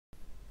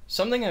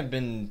Something I've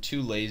been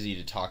too lazy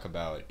to talk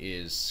about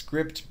is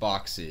script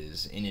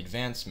boxes in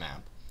Advanced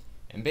Map.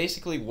 And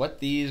basically what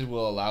these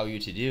will allow you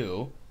to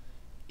do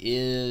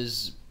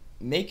is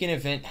make an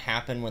event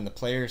happen when the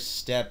player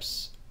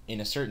steps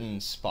in a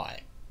certain spot.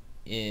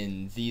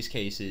 In these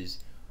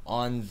cases,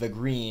 on the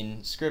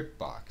green script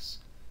box.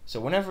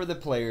 So whenever the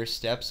player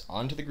steps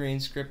onto the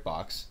green script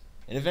box,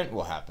 an event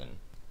will happen.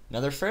 Now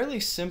they're fairly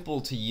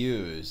simple to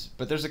use,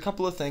 but there's a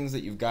couple of things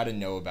that you've got to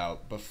know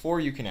about before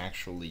you can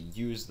actually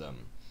use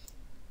them.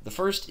 The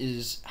first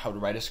is how to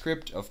write a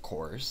script, of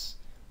course,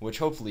 which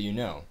hopefully you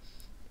know.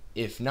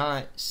 If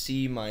not,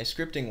 see my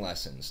scripting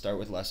lesson. Start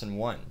with lesson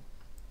 1.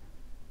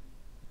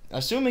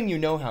 Assuming you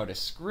know how to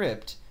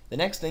script, the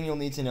next thing you'll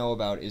need to know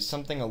about is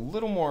something a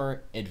little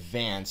more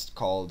advanced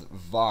called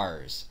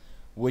vars,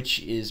 which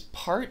is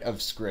part of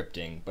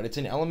scripting, but it's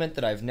an element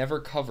that I've never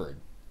covered.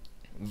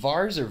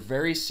 Vars are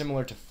very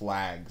similar to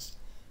flags,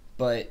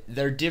 but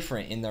they're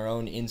different in their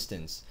own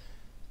instance,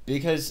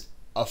 because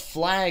a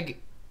flag,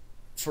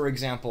 for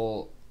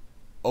example,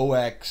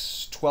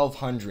 OX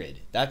 1200,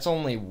 that's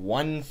only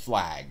one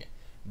flag,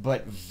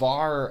 but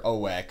var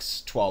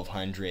OX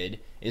 1200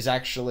 is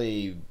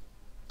actually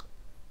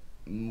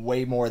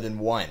way more than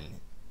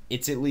one.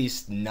 It's at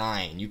least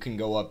 9. You can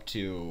go up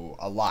to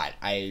a lot.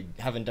 I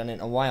haven't done it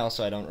in a while,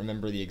 so I don't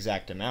remember the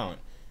exact amount,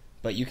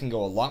 but you can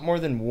go a lot more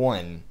than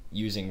 1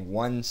 using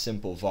one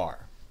simple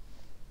var.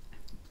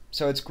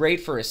 So it's great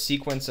for a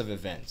sequence of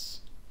events.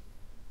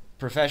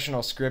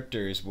 Professional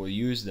scripters will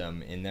use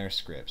them in their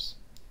scripts.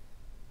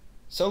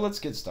 So let's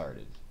get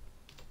started.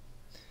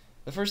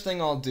 The first thing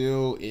I'll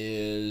do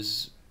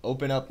is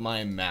open up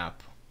my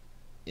map.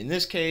 In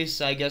this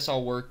case, I guess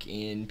I'll work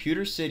in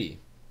Pewter City.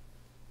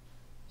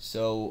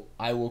 So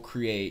I will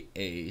create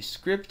a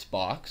script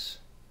box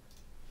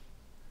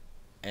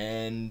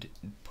and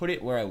put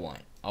it where I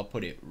want. I'll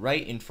put it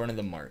right in front of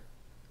the mart.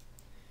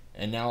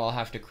 And now I'll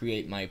have to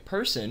create my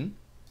person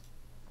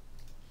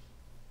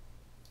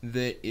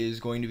that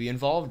is going to be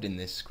involved in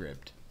this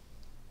script.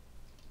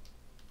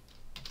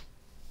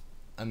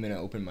 I'm going to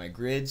open my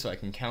grid so I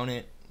can count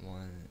it.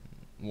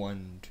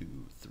 1,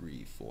 2,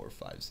 3, 4,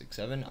 5, 6,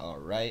 7.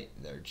 Alright,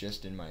 they're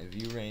just in my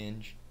view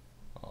range.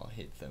 I'll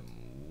hit them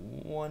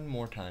one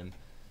more time.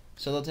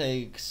 So they'll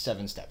take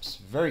 7 steps.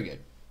 Very good.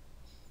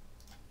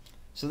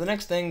 So the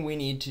next thing we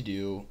need to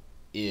do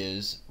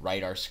is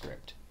write our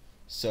script.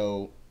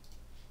 So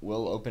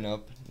we'll open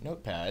up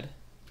Notepad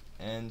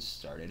and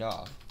start it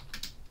off.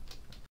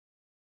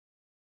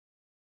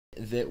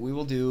 That we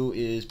will do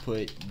is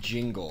put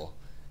jingle.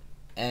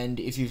 And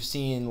if you've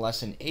seen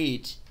lesson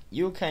 8,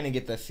 you'll kind of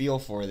get the feel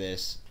for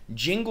this.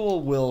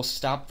 Jingle will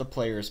stop the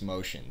player's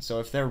motion. So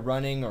if they're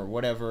running or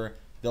whatever,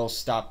 they'll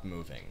stop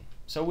moving.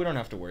 So we don't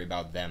have to worry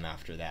about them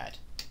after that.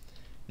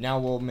 Now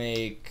we'll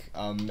make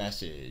a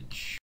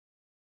message.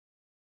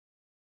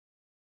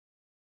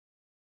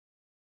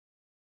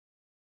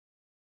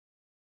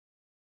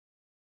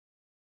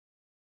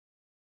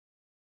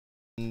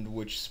 And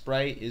which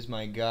sprite is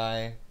my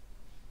guy?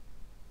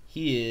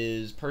 He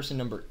is person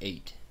number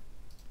 8.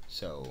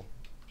 So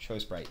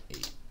showsprite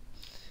 8.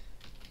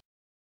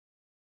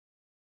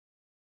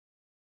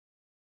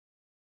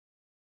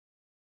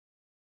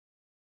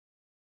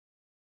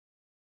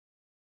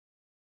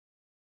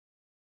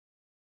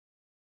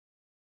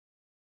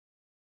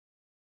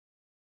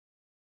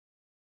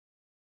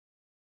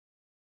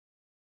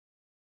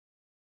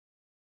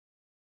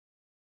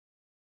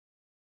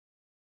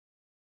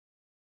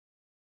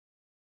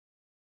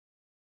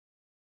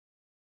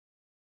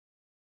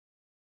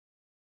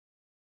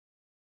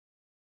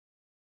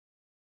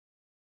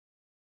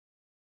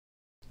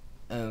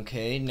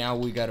 Okay, now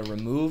we gotta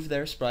remove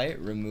their sprite.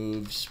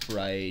 Remove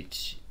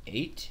sprite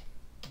 8.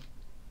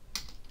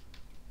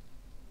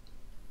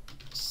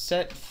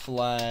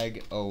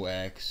 Setflag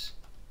OX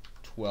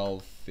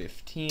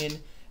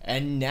 1215.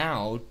 And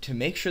now, to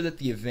make sure that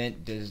the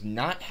event does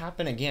not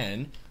happen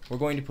again, we're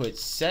going to put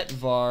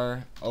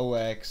setvar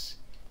OX,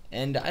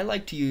 and I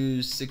like to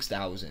use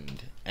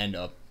 6000 and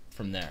up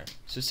from there.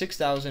 So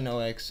 6000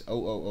 OX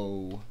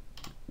 0001.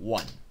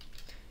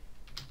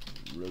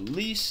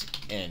 Release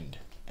end.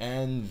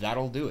 And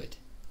that'll do it.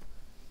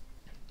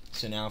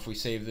 So now if we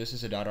save this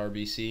as a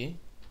 .rbc,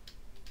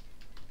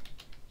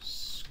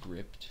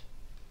 script.rbc.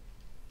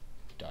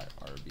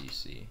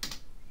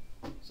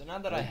 So now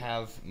that I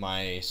have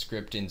my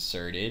script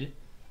inserted,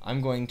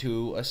 I'm going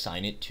to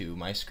assign it to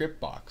my script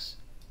box.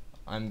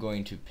 I'm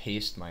going to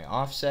paste my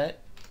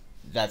offset.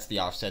 That's the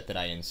offset that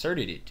I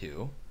inserted it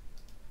to.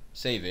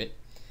 Save it.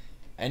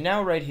 And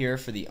now right here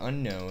for the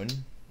unknown,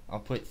 I'll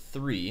put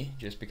 3,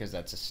 just because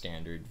that's a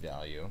standard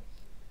value.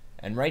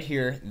 And right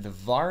here, the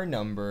var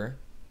number,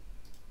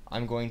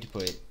 I'm going to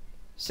put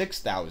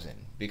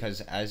 6000,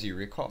 because as you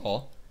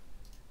recall,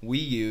 we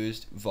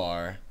used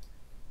var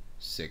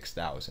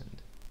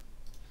 6000.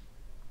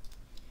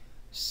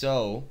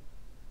 So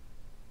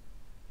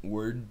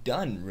we're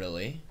done,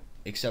 really,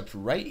 except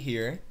right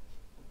here,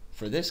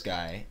 for this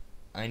guy,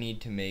 I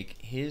need to make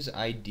his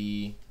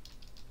ID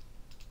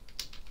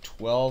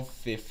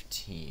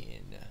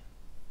 1215.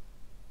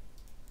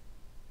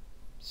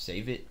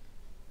 save it,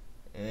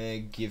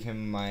 give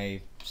him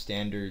my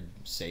standard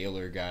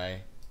sailor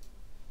guy.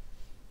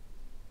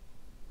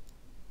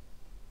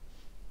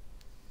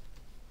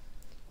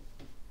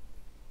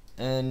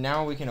 And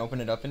now we can open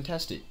it up and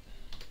test it.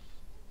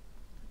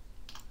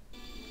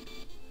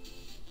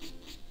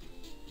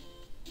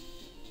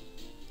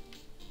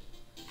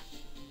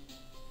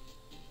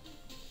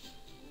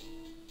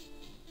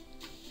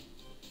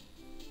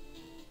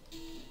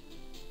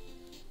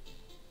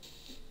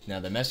 Now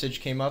the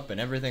message came up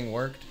and everything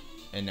worked,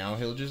 and now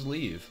he'll just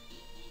leave.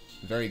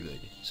 Very good.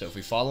 So if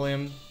we follow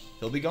him,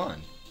 he'll be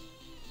gone.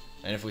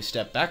 And if we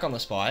step back on the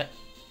spot,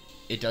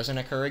 it doesn't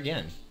occur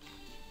again.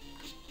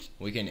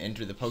 We can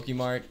enter the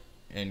Pokémart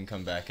and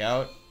come back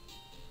out,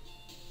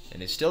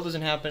 and it still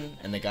doesn't happen,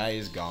 and the guy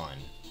is gone.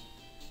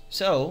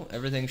 So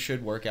everything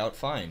should work out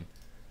fine.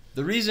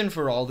 The reason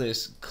for all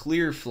this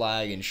clear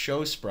flag and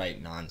show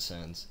sprite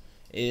nonsense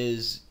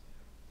is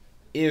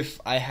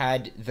if I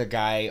had the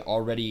guy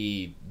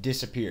already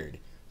disappeared,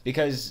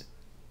 because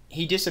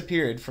he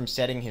disappeared from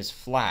setting his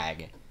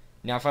flag.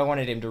 Now if I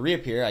wanted him to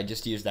reappear, I'd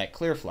just use that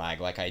clear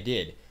flag like I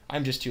did.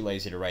 I'm just too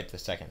lazy to write the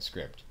second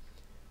script.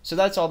 So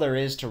that's all there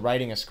is to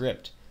writing a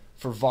script.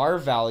 For var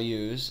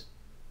values,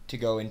 to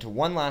go into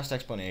one last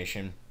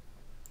explanation,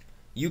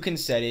 you can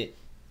set it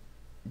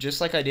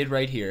just like I did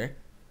right here,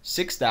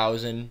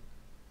 6000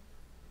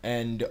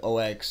 and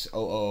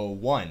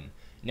 0x001.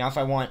 Now if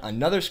I want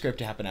another script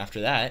to happen after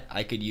that,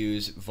 I could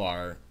use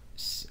var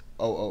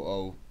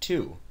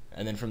 0002,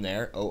 and then from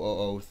there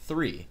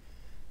 0003.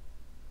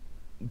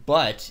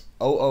 But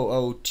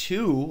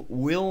 0002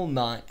 will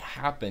not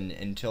happen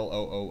until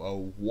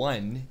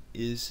 0001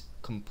 is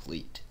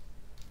complete.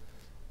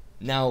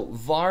 Now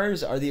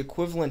vars are the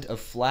equivalent of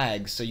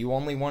flags, so you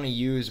only want to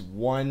use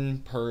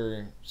one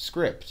per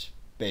script,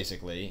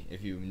 basically,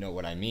 if you know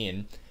what I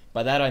mean.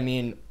 By that I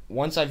mean,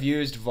 once I've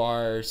used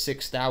var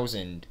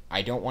 6000,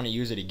 I don't want to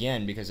use it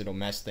again because it'll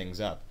mess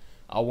things up.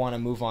 I'll want to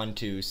move on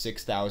to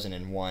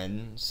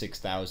 6001,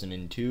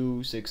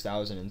 6002,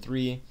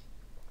 6003,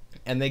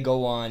 and they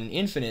go on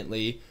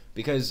infinitely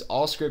because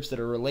all scripts that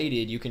are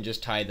related, you can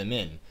just tie them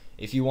in.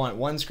 If you want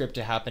one script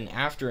to happen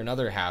after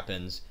another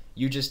happens,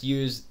 you just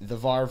use the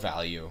var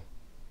value.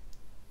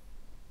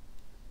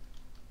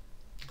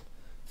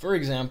 For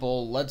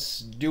example, let's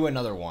do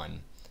another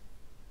one.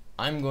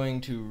 I'm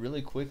going to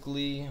really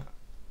quickly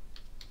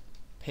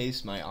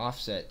paste my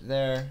offset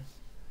there,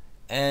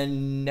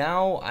 and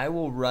now I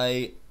will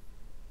write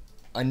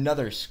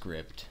another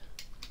script,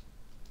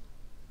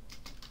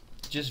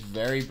 just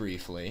very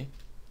briefly,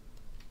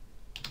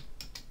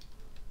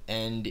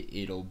 and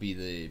it'll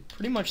be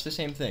pretty much the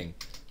same thing.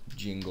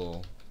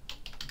 Jingle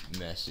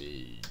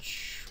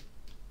message.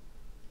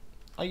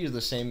 I'll use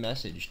the same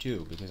message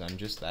too because I'm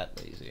just that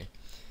lazy.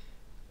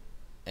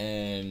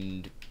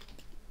 And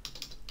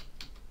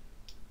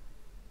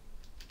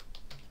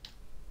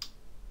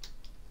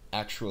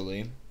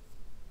actually,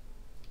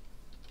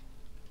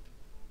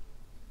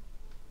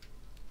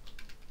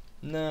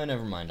 no,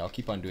 never mind. I'll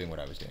keep on doing what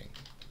I was doing.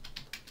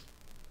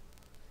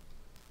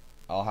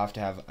 I'll have to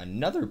have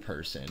another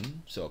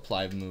person, so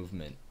apply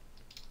movement.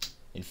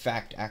 In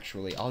fact,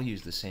 actually, I'll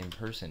use the same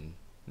person.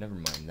 Never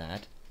mind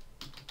that.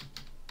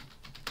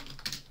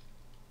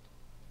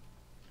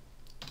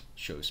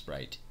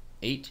 Showsprite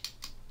 8.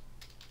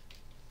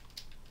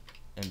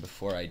 And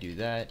before I do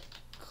that,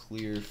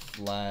 clear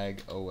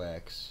flag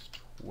OX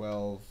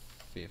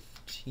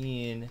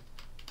 1215.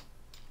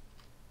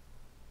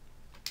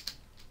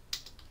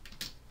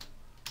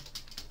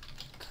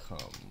 Come.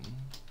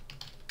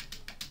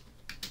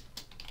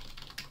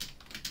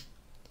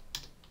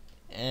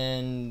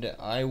 And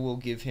I will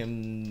give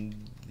him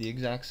the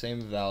exact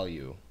same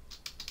value.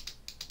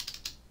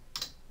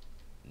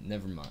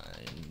 Never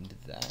mind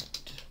that.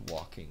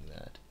 Walking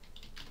that.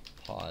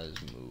 Pause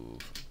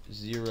move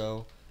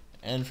 0.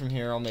 And from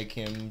here I'll make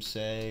him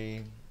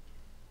say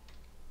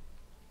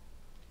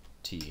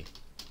T.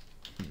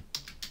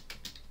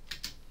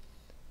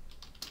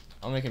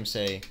 I'll make him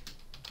say,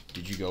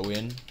 did you go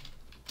in?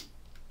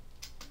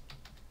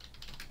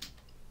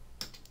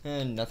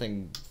 And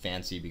nothing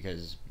fancy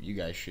because you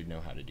guys should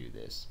know how to do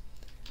this.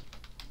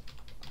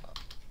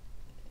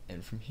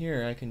 And from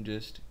here I can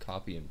just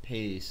copy and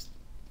paste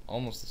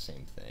almost the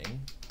same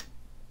thing.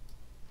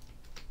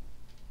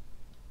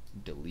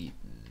 Delete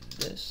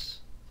this.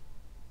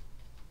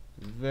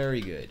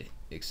 Very good.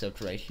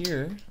 Except right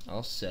here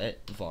I'll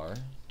set var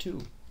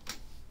 2.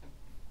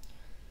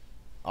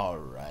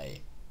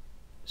 Alright.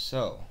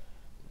 So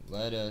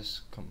let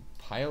us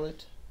compile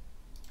it.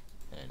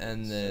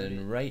 And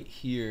then right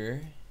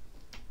here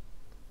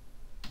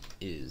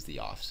is the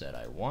offset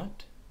I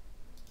want.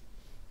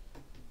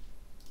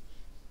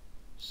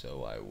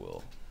 So I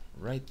will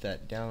write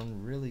that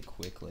down really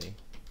quickly.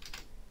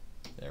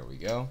 There we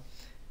go.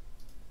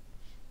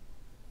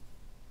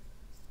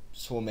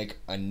 So we'll make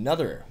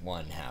another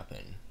one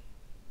happen.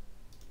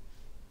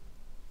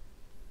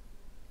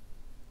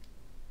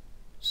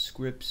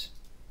 Scripts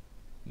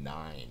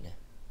 9.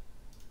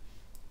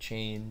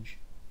 Change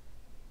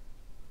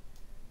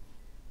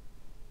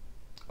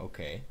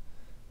Okay.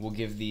 We'll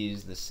give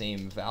these the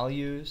same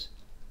values.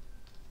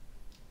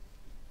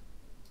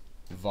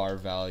 Var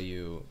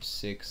value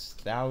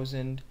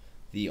 6000.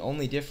 The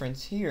only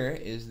difference here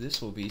is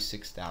this will be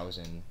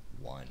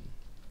 6001.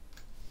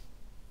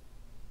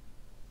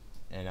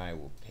 And I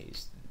will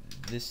paste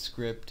this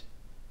script.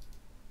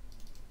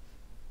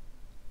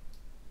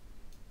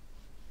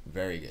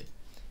 Very good.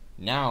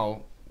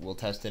 Now we'll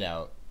test it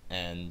out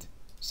and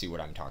see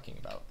what I'm talking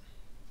about.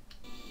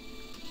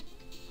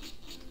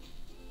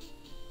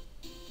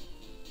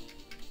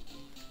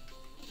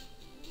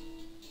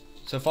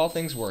 So if all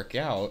things work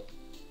out,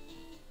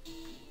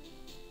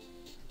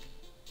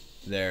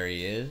 there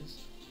he is.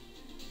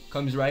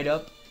 Comes right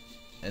up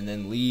and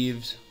then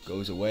leaves,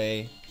 goes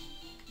away.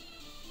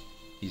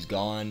 He's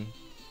gone.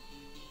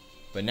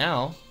 But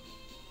now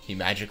he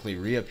magically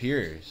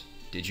reappears.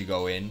 Did you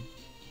go in?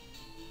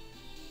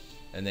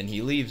 And then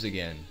he leaves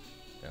again.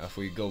 Now if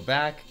we go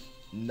back,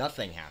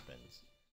 nothing happens.